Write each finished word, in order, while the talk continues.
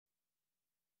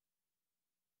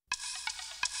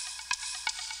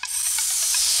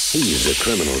He's a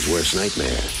criminal's worst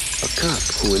nightmare. A cop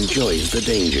who enjoys the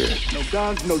danger. No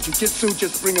guns, no jiu-jitsu,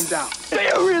 just bring him down. Do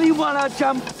you really want to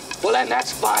jump? Well, then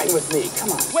that's fine with me.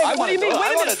 Come on. Wait, what do you mean?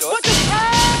 Wait a minute. What the...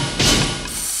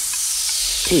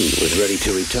 He was ready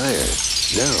to retire.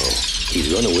 Now, he's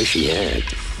gonna wish he had.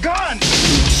 Gun!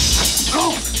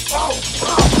 Oh! Oh!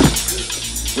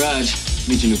 Raj,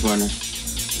 meet your new partner.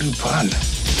 New partner?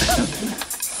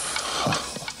 Oh,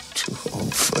 too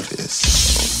old for this.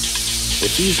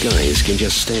 If these guys can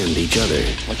just stand each other.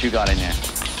 What you got in there?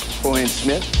 Boy and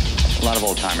Smith? A lot of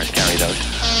old-timers carry those.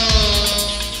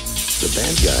 The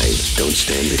bad guys don't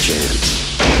stand a chance.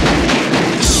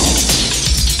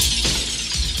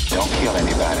 Don't kill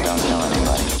anybody. Don't tell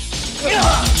anybody.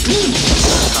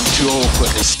 I'm too old for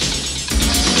this.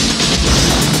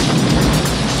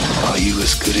 Are you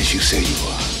as good as you say you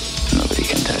are? Nobody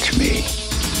can touch me.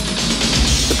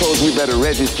 Suppose we better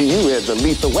register you as a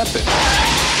lethal weapon.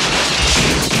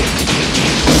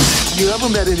 You ever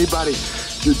met anybody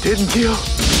you didn't kill?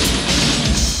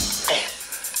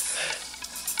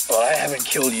 Well, I haven't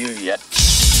killed you yet.